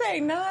 Why is she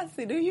saying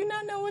Nazi? Do you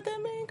not know what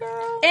that means,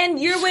 girl?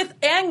 And you're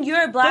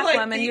a black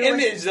woman. The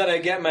image that I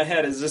get in my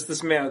head is just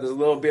this man with this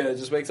little beard that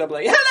just wakes up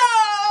like, hello!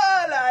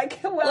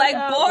 Like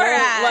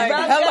Borat. Like,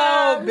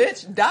 hello,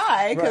 bitch,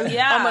 die, because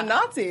Yeah. I'm a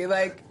Nazi.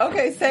 Like,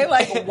 okay, say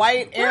like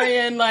white,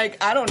 Aryan,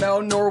 like, I don't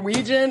know,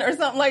 Norwegian or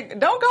something. Like,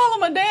 don't call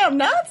him a damn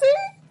Nazi.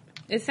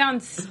 It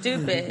sounds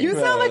stupid. You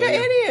sound like an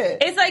idiot.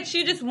 It's like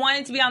she just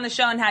wanted to be on the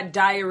show and had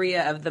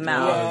diarrhea of the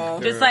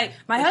mouth. Yeah. Just like,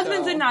 my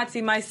husband's a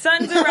Nazi, my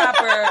son's a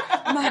rapper,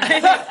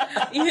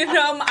 I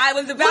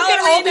was a ballerina. Look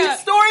at all these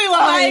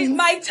storylines.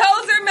 My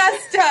toes are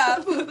messed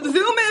up.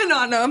 Zoom in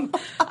on them.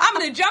 I'm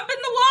going to jump in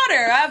the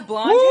water. I have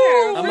blonde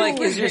hair. I'm like,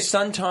 is your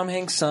son Tom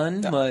Hanks'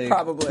 son? Like,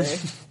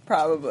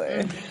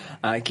 Probably.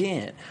 I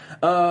can't.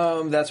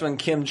 That's when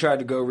Kim tried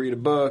to go read a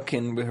book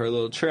and with her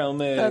little trail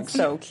mix. That's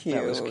so cute.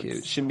 That was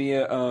cute.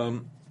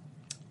 Shamia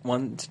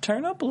wanted to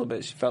turn up a little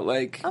bit. She felt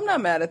like... I'm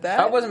not mad at that.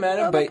 I wasn't mad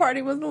at it, but the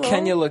party was a little...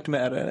 Kenya looked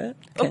mad at it.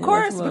 Of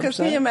course, because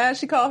Kenya mad.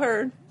 She called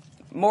her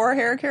more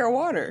hair care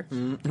water.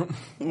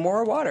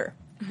 More water.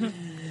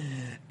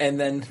 And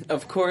then,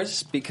 of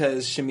course,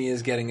 because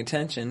Shamia's getting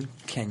attention,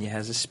 Kenya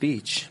has a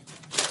speech.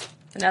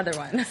 Another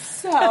one.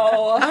 So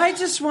I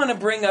just want to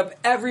bring up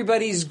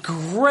everybody's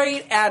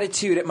great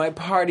attitude at my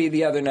party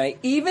the other night,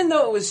 even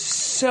though it was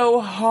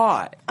so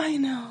hot. I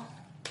know.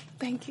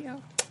 Thank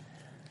you.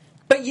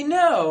 But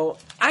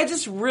I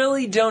just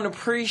really don't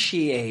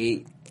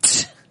appreciate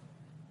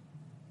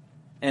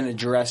and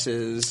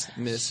addresses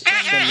Miss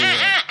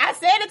Shamia. I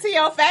said it to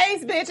your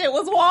face, bitch. It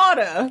was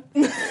water.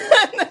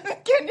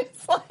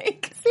 Kenya's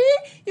like, see,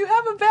 you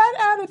have a bad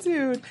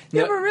attitude.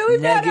 You have a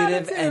really bad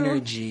attitude. Negative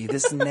energy.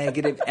 This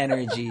negative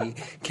energy.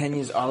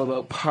 Kenya's all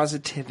about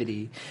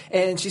positivity.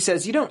 And she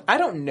says, I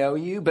don't know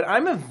you, but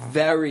I'm a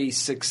very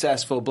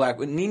successful black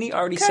woman. Nene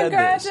already said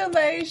this.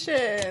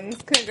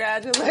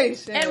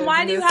 Congratulations. And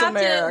why do you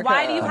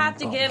have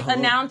to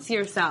announce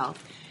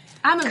yourself?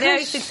 I'm a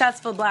very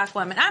successful black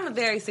woman. I'm a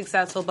very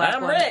successful black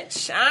woman. I'm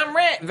rich.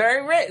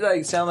 Very rich.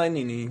 Like, sound like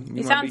Nene.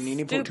 You want to be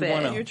Nene stupid.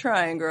 2.0. You're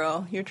trying,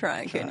 girl. You're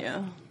trying,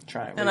 Kenya.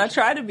 Trying. And I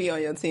try to be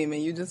on your team,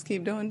 and you just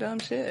keep doing dumb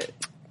shit.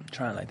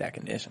 Trying like that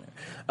conditioner.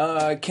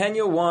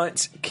 Kenya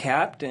wants the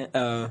captain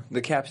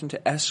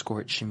to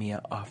escort Shamia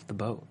off the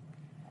boat.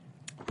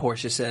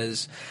 Portia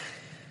says,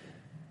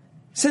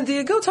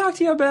 Cynthia, go talk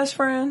to your best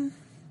friend.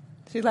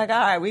 She's like, all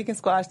right, we can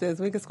squash this.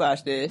 Good,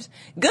 bitch.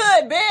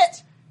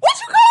 What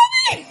you call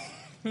me?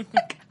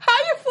 How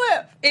you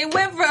flip? It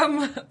went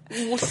from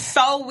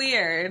so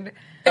weird.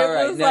 It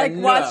was like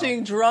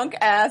watching drunk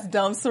ass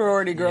dumb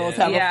sorority girls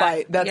have a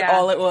fight. That's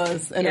all it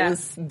was, and it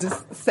was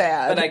just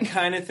sad. But I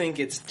kind of think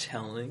it's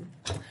telling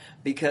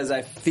because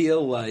I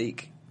feel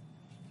like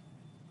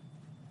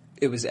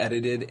it was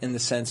edited in the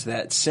sense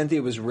that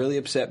Cynthia was really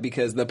upset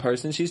because the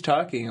person she's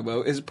talking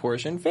about is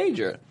Portia and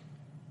Phaedra.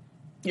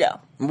 Yeah.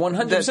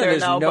 100%.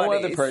 There's no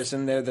other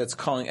person there that's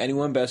calling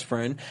anyone best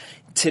friend.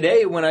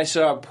 Today, when I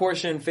saw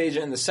Portia and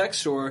Phaedra in the sex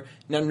store,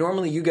 now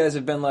normally you guys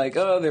have been like,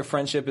 oh, their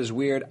friendship is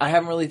weird. I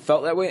haven't really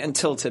felt that way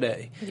until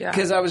today.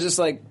 Because I was just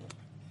like,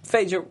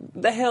 Phaedra,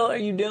 the hell are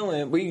you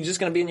doing? Were you just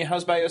going to be in your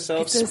house by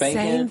yourself it's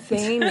spanking? The same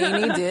thing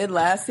Nene did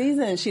last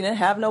season. She didn't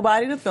have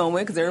nobody to film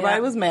with because everybody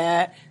was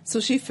mad.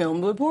 So she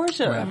filmed with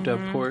Portia. Wrapped up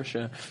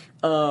Portia.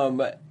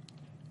 But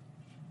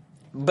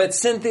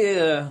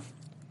Cynthia...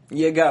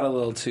 You got a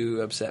little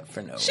too upset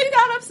for no reason. She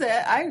got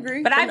upset. I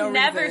agree. But I've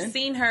never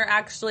seen her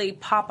actually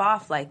pop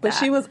off like that. But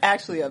she was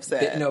actually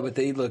upset. But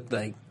they looked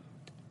like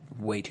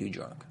way too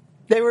drunk.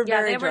 They were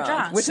very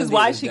drunk. Which is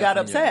why she got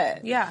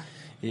upset. Yeah.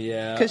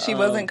 Yeah. Because she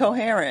wasn't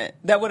coherent.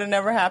 That would have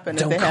never happened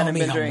if they hadn't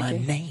been drinking. Don't call me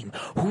on my name.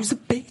 Who's a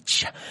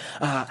bitch?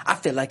 I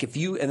feel like if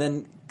you... And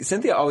then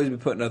Cynthia always be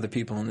putting other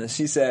people in this.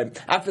 She said,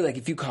 I feel like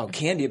if you call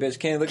Candy a bitch,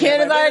 Candy's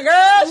like,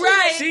 girl,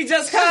 she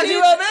just called you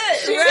a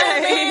bitch. She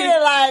didn't mean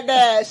it like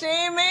that. She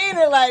didn't mean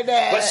it like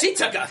that. But she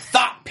took a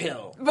thought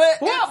pill. But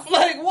what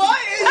are you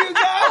going?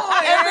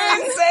 and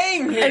then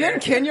saying here. And then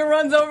Kenya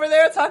runs over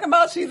there talking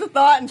about she's a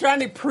thought and trying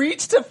to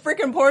preach to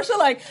freaking Portia.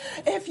 Like,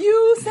 if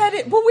you said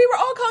it, well, we were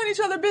all calling each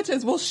other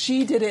bitches. Well,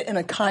 she did it in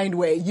a kind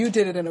way. You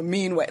did it in a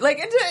mean way. Like,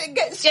 it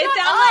sounds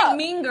like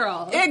Mean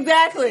Girl.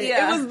 Exactly.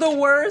 Yeah. It was the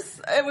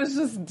worst. It was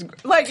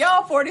just like,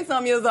 y'all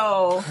 40-some years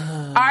old.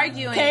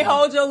 Arguing. Can't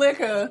hold your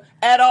liquor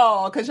at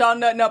all because y'all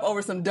nutting up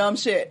over some dumb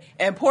shit.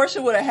 And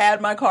Portia would have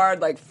had my card,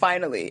 like,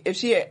 finally. If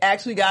she had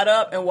actually got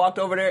up and walked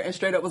over there and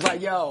straight up was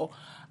like, yo,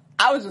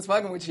 I was just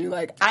fucking with you.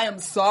 Like, I am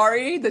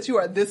sorry that you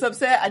are this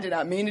upset. I did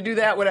not mean to do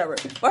that, whatever.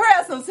 But her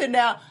ass was sitting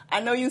down. I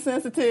know you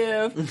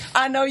sensitive.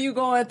 I know you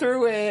going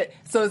through it.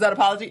 So is that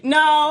apology?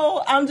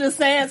 No, I'm just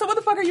saying. So what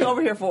the fuck are you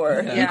over here for?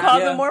 Yeah. You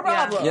causing more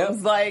problems. Yeah.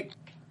 Like...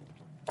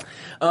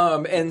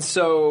 And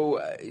so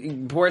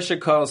Portia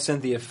calls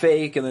Cynthia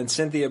fake, and then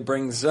Cynthia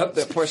brings up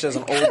that Portia has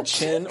an old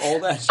chin,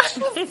 old ass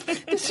chin.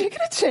 Did she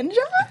get a chin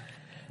job?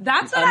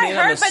 That's what I mean, I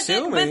heard, I'm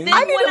assuming. but then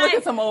I need when to look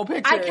at some old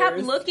pictures. I kept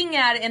looking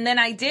at it, and then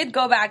I did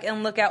go back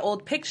and look at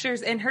old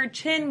pictures, and her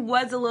chin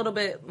was a little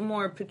bit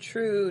more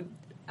protrude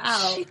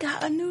out. She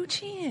got a new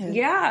chin.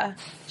 Yeah.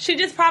 She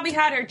just probably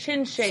had her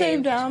chin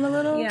shaved. Down a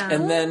little. Yeah.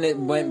 And then it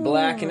went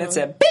black, and it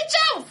said, "Bitch,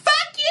 I'll fuck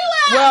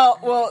you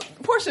up." Well,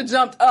 Portia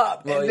jumped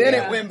up, Well, and then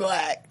yeah. it went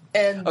black.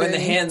 And Oh, and the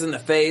hands in the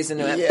face,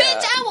 and it went, Yeah.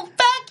 "Bitch, I will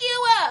fuck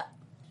you up."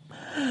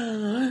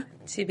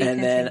 To be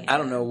And then continued. I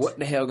don't know what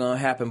the hell gonna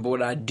happen, but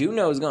what I do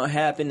know is gonna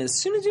happen as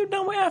soon as you're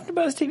done with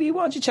AfterBuzz TV.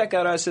 Why don't you check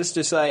out our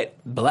sister site,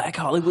 Black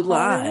Hollywood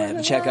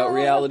Live? Check out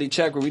Reality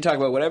Check, where we talk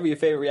about whatever your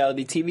favorite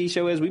reality TV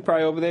show is. We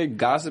probably over there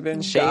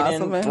gossiping,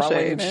 shading,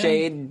 throwing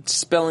shade,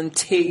 spilling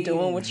tea,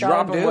 Doing what y'all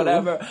dropping do.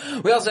 whatever.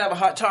 We also have a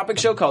hot topic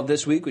show called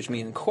This Week, which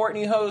me and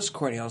Courtney host.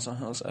 Courtney also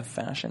hosts a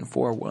Fashion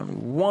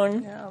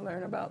 411. Yeah, I'll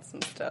learn about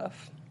some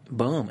stuff.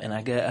 Boom. And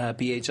I got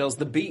BHL's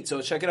The Beat,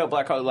 so check it out,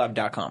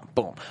 blackhollylive.com.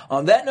 Boom.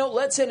 On that note,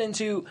 let's head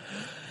into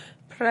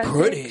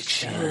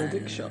predictions.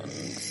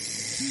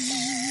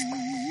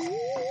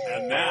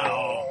 And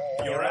now,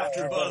 your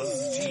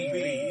AfterBuzz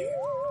TV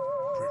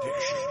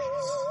predictions.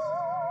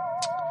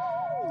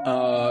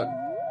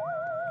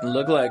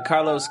 Look like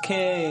Carlos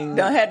King.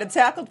 Done had to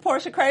tackle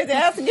Portia crazy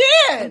ass again.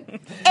 And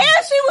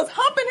she was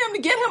humping him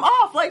to get him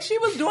off. Like she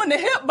was doing the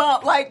hip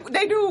bump like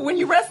they do when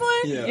you wrestling.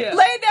 Yeah. Yeah.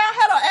 Laid down,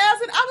 had her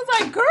ass, and I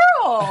was like,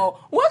 girl,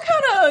 what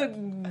kind of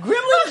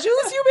gremlin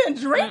juice you been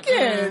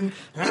drinking?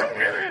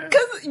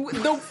 Because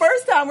the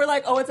first time we're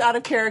like, oh, it's out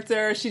of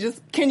character.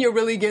 Kenya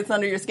really gets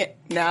under your skin.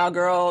 Now,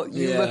 girl,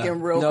 you Yeah.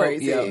 looking real No,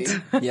 crazy.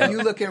 yeah. You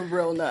looking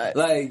real nuts.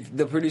 Like,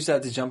 the producer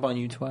had to jump on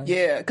you twice.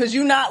 Yeah, because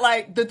you're not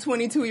like the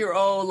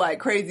 22-year-old, like,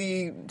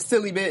 crazy,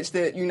 silly bitch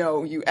that, you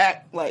know, you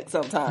act like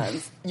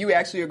sometimes. You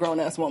actually a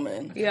grown-ass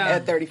woman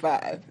at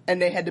 35,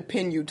 and they had to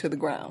pin you to the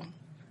ground.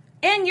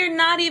 And you're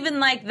not even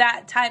like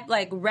that type,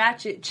 like,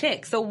 ratchet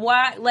chick. So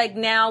why, like,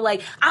 now,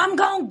 like, I'm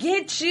gonna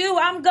get you,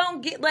 I'm gonna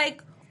get,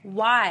 like,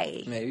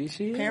 why? Maybe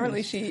she is.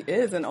 Apparently she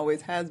is and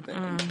always has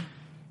been.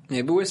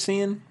 Maybe we're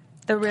seeing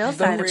The real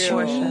side of real-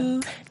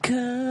 Portia.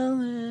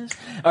 colors.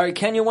 All right,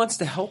 Kenya wants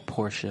to help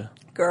Portia.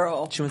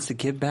 Girl. She wants to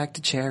give back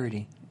to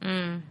charity.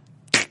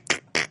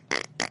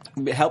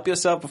 Help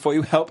yourself before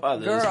you help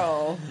others.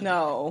 Girl.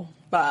 No.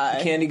 Bye.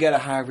 Candy got a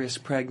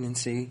high-risk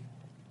pregnancy,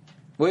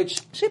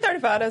 which She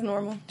 35, that's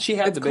normal. She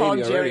had it's the baby called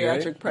already,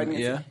 geriatric right?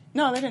 pregnancy. Yeah.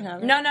 No, they didn't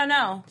have it.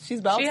 No. She's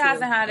about She to.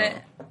 hasn't had it.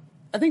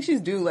 I think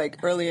she's due, like,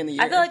 early in the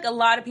year. I feel like a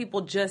lot of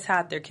people just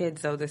had their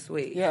kids, though, this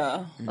week.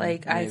 Yeah.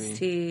 Like Maybe.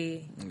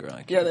 Ice-T. girl, I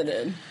can't. Yeah, they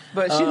did.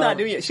 But she's not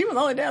due yet. She was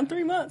only down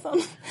 3 months. And,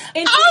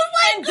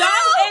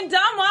 Oh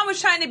Don Juan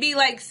was trying to be,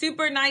 like,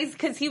 super nice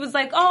because he was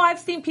like, oh, I've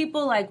seen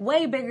people, like,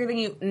 way bigger than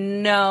you.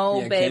 No,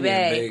 Yeah, baby.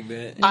 Kenny a big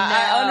bitch.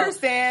 I No.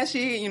 understand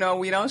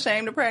we don't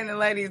shame the pregnant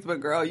ladies, but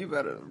girl, you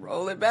better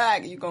roll it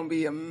back. You're going to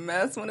be a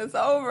mess when it's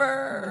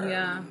over.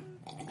 Yeah.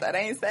 That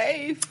ain't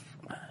safe.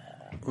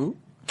 Ooh.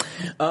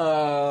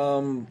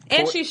 And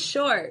she's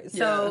short,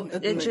 so Yeah,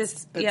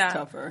 it's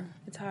tougher.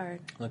 It's hard.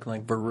 Looking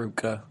like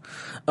Baruka.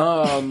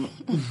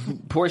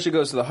 Portia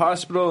goes to the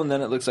hospital, and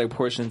then it looks like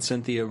Portia and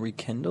Cynthia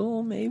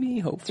rekindle, maybe,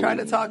 hopefully. Trying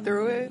to talk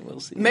through it. We'll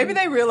see. Maybe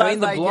they realized, I mean,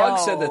 the like, blog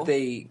yo, said that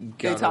they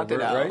talked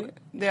over it out. right?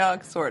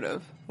 Yeah, sort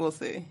of. We'll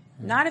see.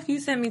 Not if you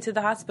send me to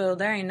the hospital.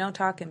 There ain't no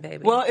talking,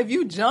 baby. Well, if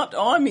you jumped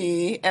on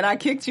me and I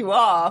kicked you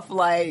off,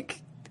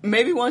 like,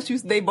 maybe once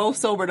they both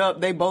sobered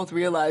up, they both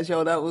realized,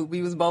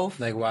 we was both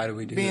Like, why do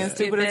we do being that?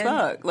 stupid as Stupid.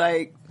 fuck.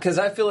 Like, Because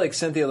I feel like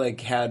Cynthia,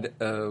 like, had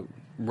a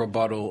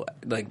rebuttal,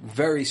 like,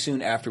 very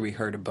soon after we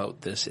heard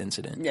about this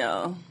incident.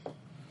 yeah.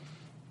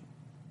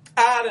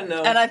 I don't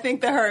know. And I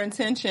think that her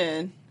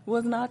intention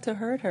was not to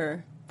hurt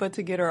her, but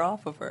to get her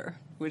off of her,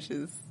 which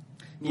is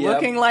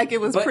looking like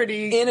it was But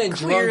pretty in a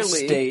clearly. drunk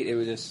state. It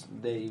was just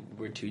they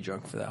were too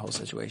drunk for that whole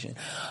situation.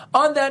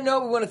 On that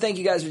note, we want to thank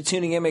you guys for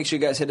tuning in. Make sure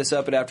you guys hit us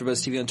up at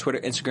AfterBuzz TV on Twitter,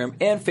 Instagram,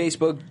 and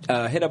Facebook.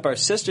 Hit up our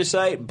sister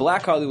site,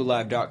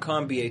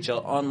 BlackHollywoodLive.com,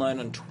 BHL Online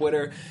on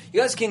Twitter. You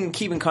guys can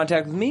keep in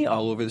contact with me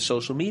all over the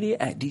social media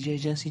at DJ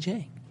Jesse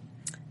J.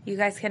 you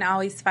guys can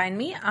always find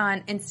me on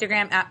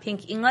Instagram at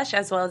Pink English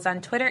as well as on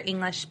Twitter,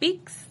 English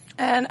Speaks.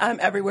 And I'm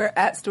everywhere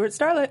at Stuart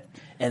Starlet.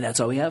 And that's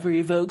all we have for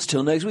you folks.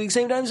 Till next week,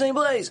 same time, same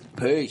place.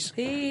 Peace.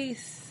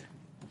 Peace.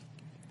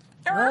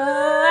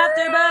 Oh,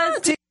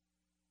 AfterBuzz.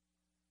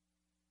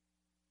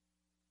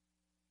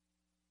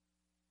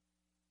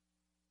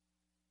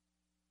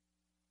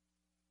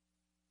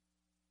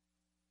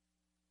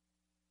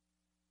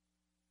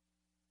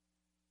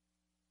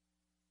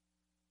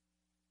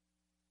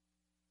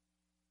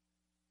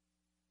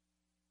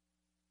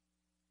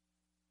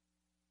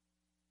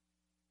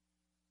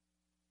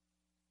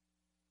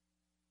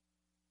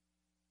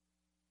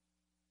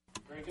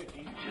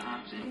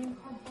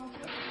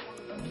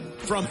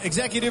 From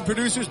executive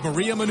producers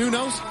Maria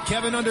Menounos,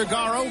 Kevin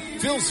Undergaro,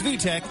 Phil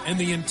Svitek, and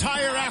the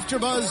entire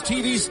AfterBuzz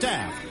TV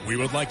staff, we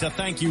would like to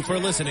thank you for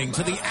listening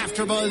to the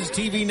AfterBuzz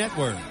TV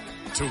network.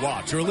 To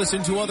watch or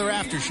listen to other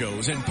after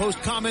shows and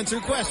post comments or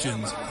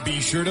questions, be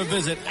sure to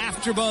visit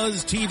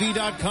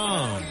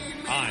AfterBuzzTV.com.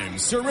 I'm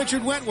Sir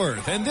Richard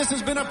Wentworth, and this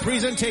has been a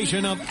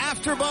presentation of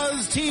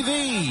AfterBuzz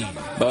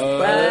TV.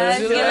 Buzz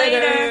you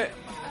later.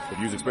 The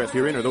views expressed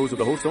herein are those of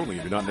the host only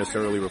and do not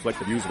necessarily reflect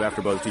the views of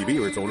AfterBuzz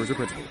TV or its owners or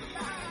principals.